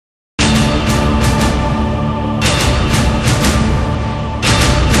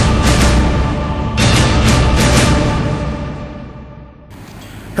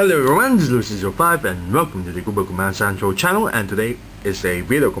Hello everyone, this is Lucy05 and welcome to the Cobra Command Central channel, and today is a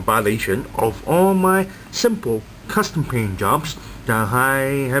video compilation of all my simple custom paint jobs that I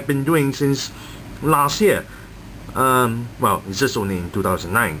have been doing since last year. Well, it's just only in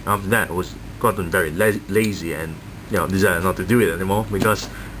 2009. After that I was gotten very lazy and decided not to do it anymore because,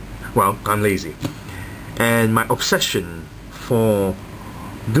 well, I'm lazy. And my obsession for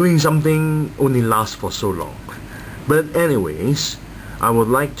doing something only lasts for so long. But anyways, I would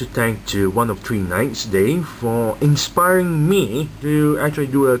like to thank to One of Three Nights Day for inspiring me to actually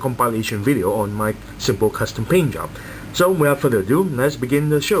do a compilation video on my simple custom paint job. So without further ado, let's begin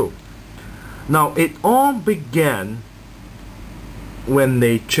the show. Now it all began when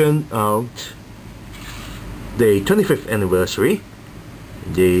they churned out the 25th anniversary,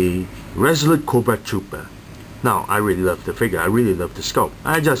 the Resolute Cobra Trooper. Now I really love the figure, I really love the sculpt.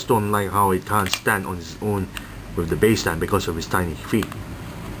 I just don't like how it can't stand on its own with the base stand because of his tiny feet.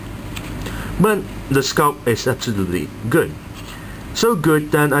 But the sculpt is absolutely good. So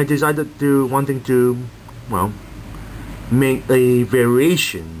good that I decided to wanting to, well, make a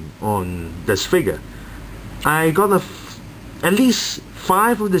variation on this figure. I got at least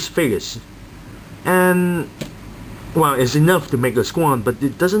 5 of these figures, and well, it's enough to make a squad, but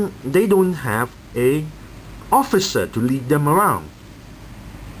they don't have a officer to lead them around.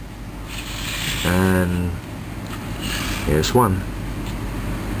 And here's one.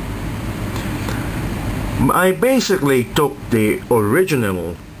 I basically took the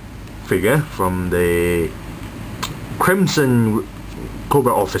original figure from the Crimson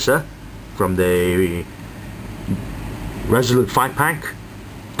Cobra officer from the Resolute 5-pack,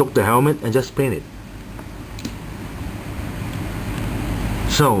 took the helmet and just painted.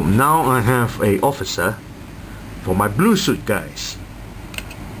 So now I have a officer for my blue suit guys.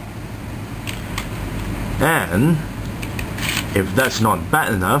 And if that's not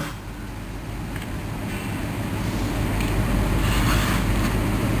bad enough,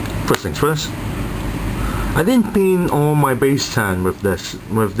 first things first, I didn't paint all my base stand with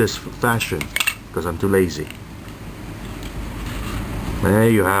this fashion because I'm too lazy. There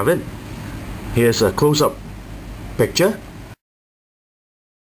you have it. Here's a close-up picture.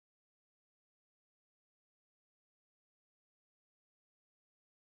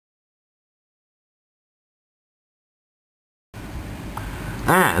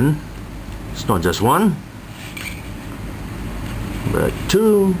 And it's not just one, but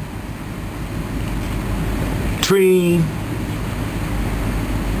 2, 3,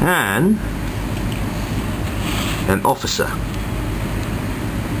 and an officer.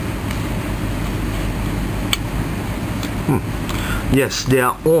 Yes, they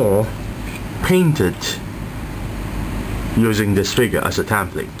are all painted using this figure as a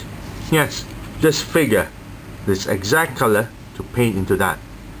template. Yes, this figure, this exact color, to paint into that.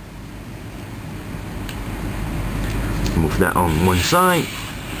 Move that on one side,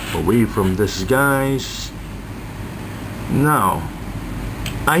 away from this guys. Now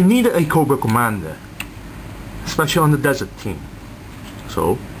I needed a Cobra commander, especially on the desert team,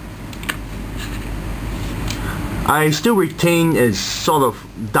 so I still retain a sort of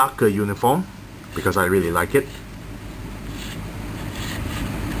darker uniform because I really like it.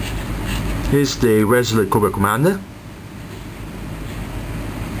 Here's the Resolute Cobra commander.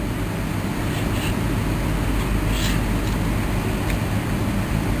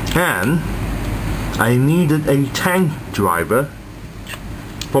 And I needed a tank driver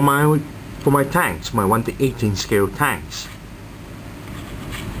for my tanks, my 1:18 scale tanks.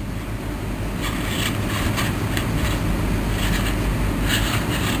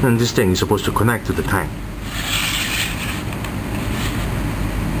 And this thing is supposed to connect to the tank.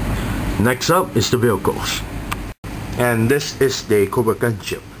 Next up is the vehicles. And this is the Cobra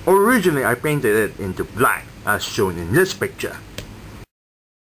gunship. Originally I painted it into black as shown in this picture.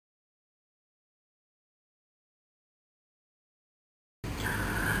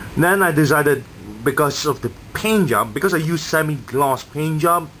 Then I decided, because of the paint job, because I used semi-gloss paint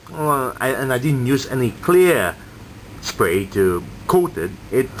job, and I didn't use any clear spray to coat it,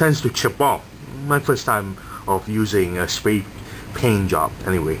 it tends to chip off. My first time of using a spray paint job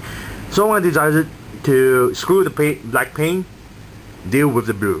anyway. So I decided to screw the black paint, deal with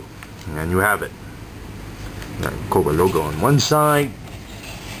the blue, and you have it. Cobra logo on one side,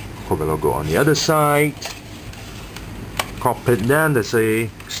 Cobra logo on the other side. Cockpit, then there's a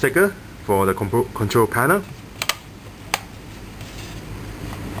sticker for the control panel.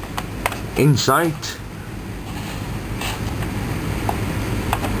 Inside,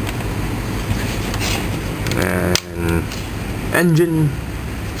 and engine.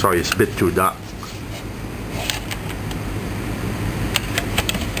 Sorry, it's a bit too dark.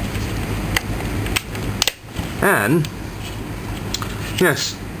 And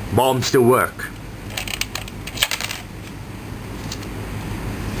yes, bombs still work.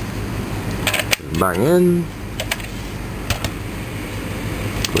 Back in.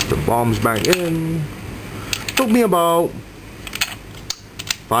 Put the bombs back in. Took me about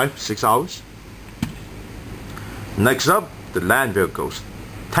 5-6 hours. Next up, the land vehicles,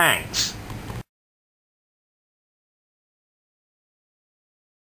 tanks.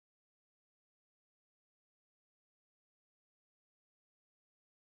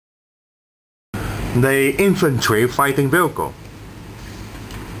 The infantry fighting vehicle.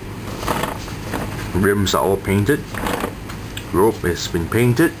 Rims are all painted. Rope has been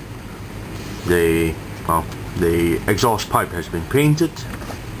painted. The exhaust pipe has been painted.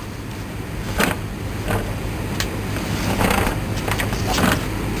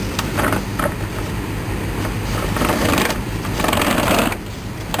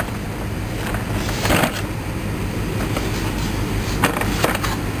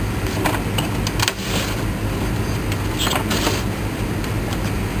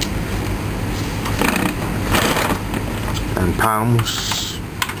 And pounds.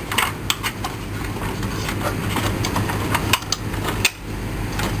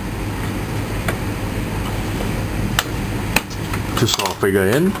 Just all figure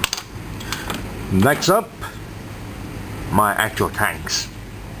in. Next up, my actual tanks.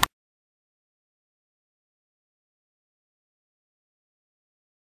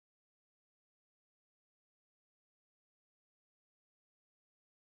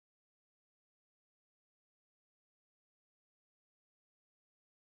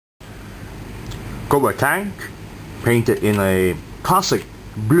 Cobra tank, painted in a classic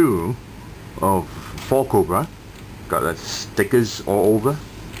blue of 4 Cobra. Got the stickers all over.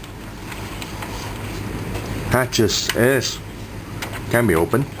 Hatches can be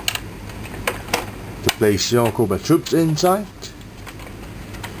opened to place your Cobra troops inside.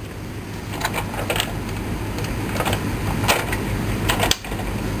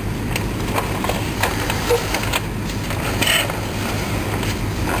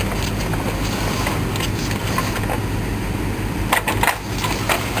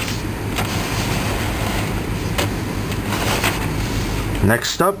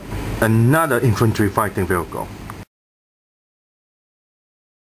 Next up, another infantry fighting vehicle.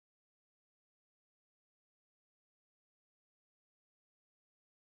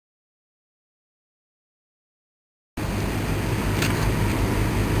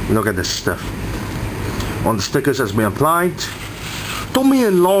 Look at this stuff. All the stickers has been applied. Took me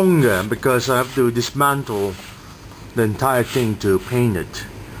longer because I have to dismantle the entire thing to paint it.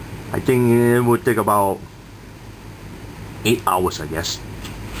 I think it would take about 8 hours, I guess.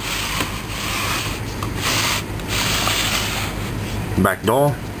 Back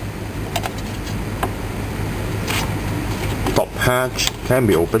door. Top hatch can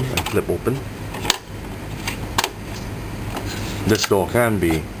be open and flip open. This door can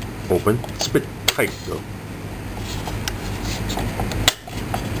be open. It's a bit tight though.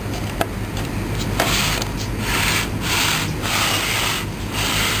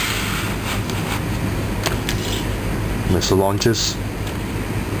 Missile launchers.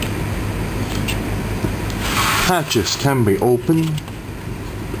 Hatches can be open,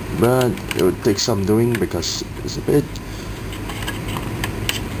 but it would take some doing because it's a bit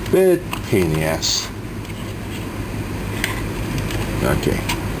pain in the ass. Okay.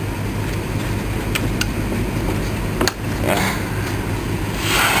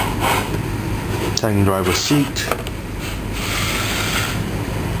 Tank driver seat.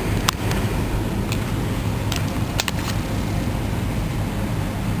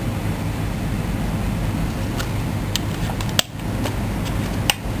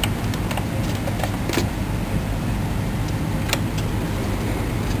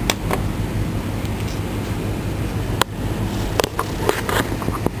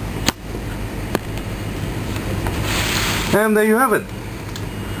 And there you have it.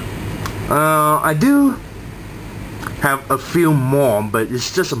 I do have a few more, but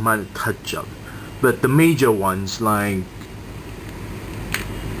it's just a minor touch-up. But the major ones, like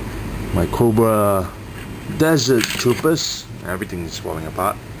my Cobra Desert Troopers, everything is falling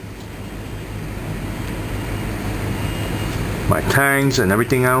apart. My tanks and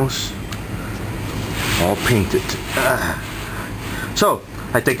everything else, all painted. So,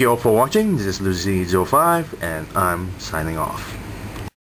 I thank you all for watching. This is Lucy05 and I'm signing off.